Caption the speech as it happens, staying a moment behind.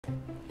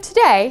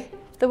Today,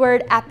 the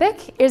word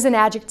epic is an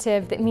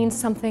adjective that means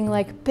something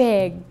like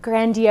big,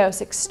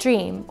 grandiose,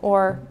 extreme,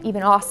 or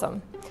even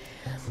awesome.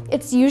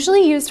 It's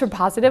usually used for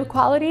positive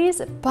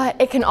qualities, but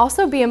it can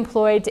also be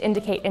employed to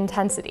indicate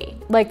intensity,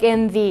 like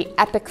in the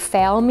epic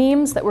fail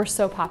memes that were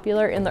so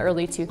popular in the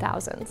early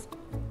 2000s.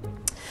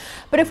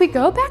 But if we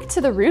go back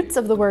to the roots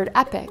of the word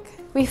epic,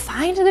 we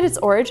find that its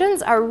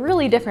origins are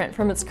really different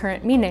from its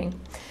current meaning.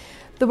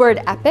 The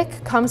word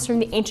epic comes from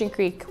the ancient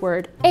Greek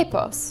word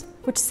epos,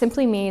 which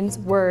simply means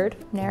word,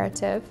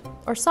 narrative,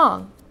 or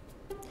song.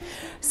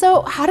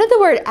 So how did the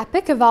word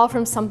epic evolve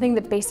from something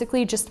that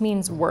basically just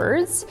means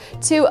words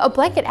to a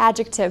blanket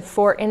adjective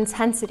for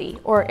intensity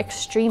or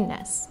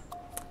extremeness?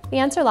 The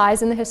answer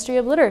lies in the history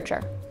of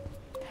literature.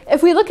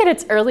 If we look at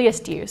its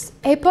earliest use,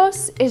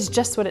 epos is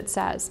just what it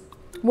says: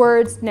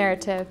 words,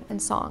 narrative,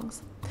 and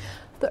songs.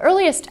 The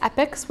earliest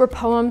epics were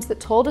poems that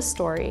told a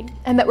story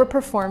and that were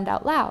performed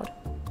out loud.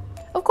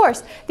 Of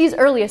course, these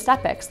earliest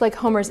epics, like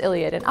Homer's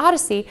Iliad and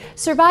Odyssey,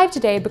 survive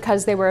today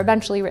because they were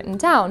eventually written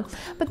down,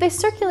 but they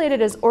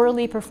circulated as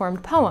orally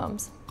performed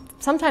poems,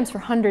 sometimes for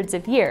hundreds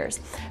of years,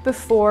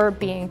 before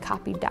being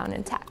copied down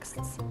in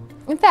texts.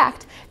 In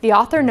fact, the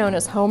author known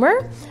as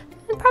Homer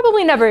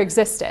probably never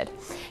existed.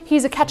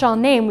 He's a catch-all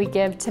name we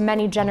give to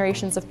many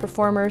generations of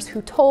performers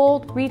who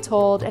told,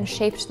 retold, and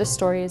shaped the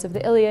stories of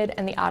the Iliad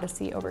and the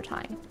Odyssey over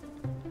time.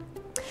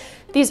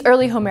 These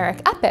early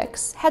Homeric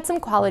epics had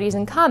some qualities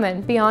in common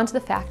beyond the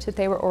fact that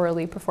they were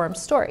orally performed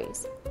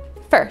stories.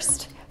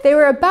 First, they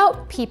were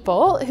about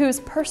people whose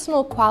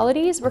personal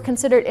qualities were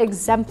considered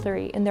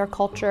exemplary in their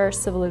culture,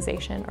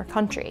 civilization, or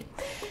country.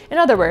 In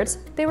other words,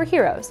 they were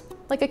heroes,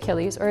 like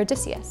Achilles or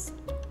Odysseus.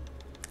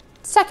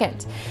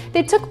 Second,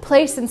 they took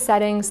place in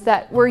settings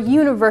that were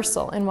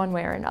universal in one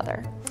way or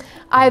another.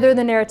 Either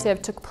the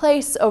narrative took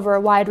place over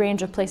a wide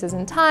range of places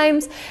and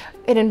times,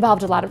 it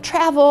involved a lot of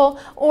travel,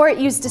 or it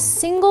used a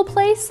single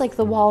place like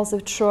the walls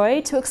of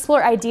Troy to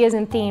explore ideas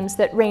and themes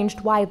that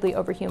ranged widely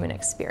over human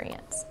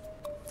experience.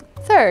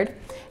 Third,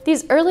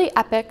 these early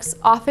epics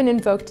often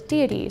invoked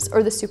deities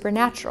or the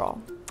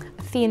supernatural: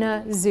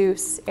 Athena,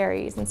 Zeus,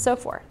 Ares, and so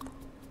forth.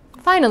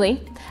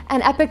 Finally,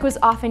 an epic was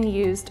often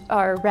used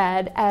or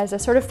read as a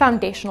sort of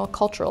foundational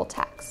cultural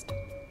text.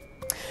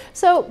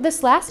 So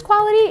this last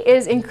quality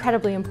is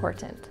incredibly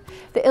important.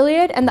 The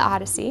Iliad and the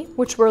Odyssey,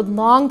 which were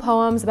long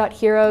poems about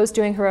heroes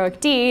doing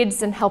heroic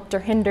deeds and helped or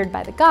hindered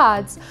by the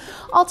gods,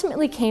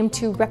 ultimately came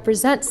to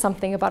represent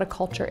something about a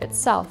culture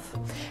itself.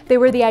 They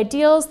were the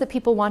ideals that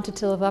people wanted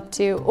to live up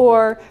to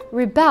or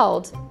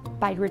rebelled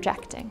by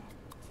rejecting.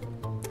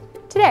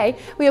 Today,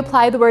 we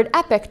apply the word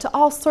epic to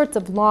all sorts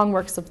of long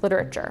works of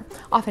literature,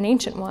 often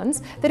ancient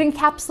ones, that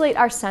encapsulate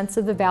our sense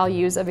of the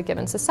values of a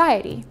given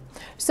society.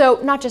 So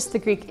not just the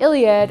Greek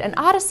Iliad and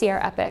Odyssey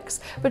are epics,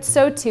 but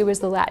so too is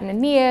the Latin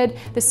Aeneid,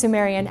 the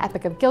Sumerian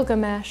Epic of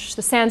Gilgamesh,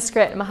 the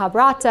Sanskrit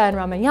Mahabharata and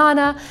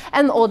Ramayana,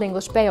 and the Old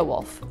English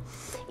Beowulf.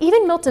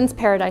 Even Milton's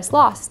Paradise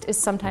Lost is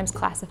sometimes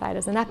classified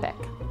as an epic.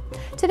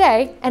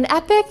 Today, an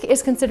epic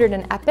is considered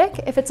an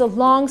epic if it's a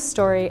long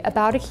story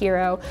about a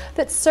hero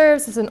that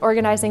serves as an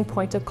organizing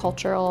point of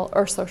cultural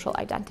or social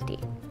identity.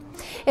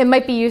 It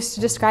might be used to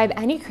describe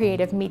any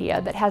creative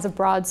media that has a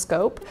broad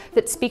scope,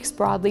 that speaks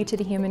broadly to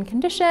the human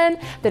condition,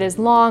 that is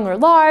long or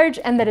large,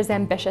 and that is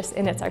ambitious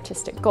in its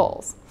artistic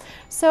goals.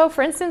 So,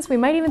 for instance, we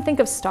might even think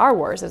of Star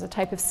Wars as a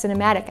type of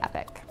cinematic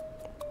epic.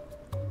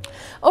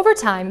 Over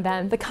time,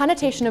 then, the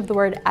connotation of the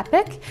word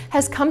epic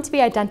has come to be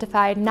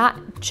identified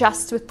not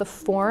just with the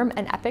form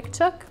an epic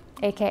took,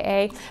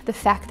 aka the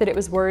fact that it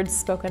was words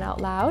spoken out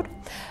loud,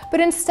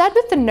 but instead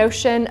with the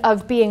notion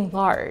of being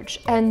large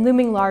and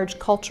looming large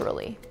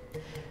culturally.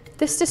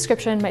 This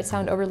description might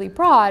sound overly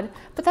broad,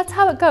 but that's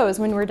how it goes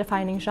when we're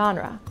defining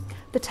genre.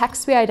 The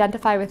texts we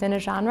identify within a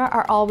genre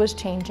are always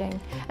changing,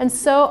 and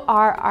so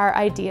are our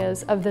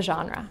ideas of the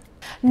genre.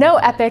 No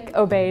epic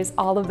obeys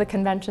all of the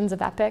conventions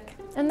of epic,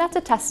 and that's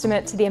a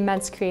testament to the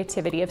immense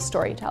creativity of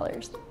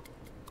storytellers.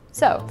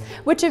 So,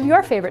 which of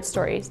your favorite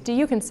stories do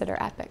you consider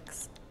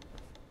epics?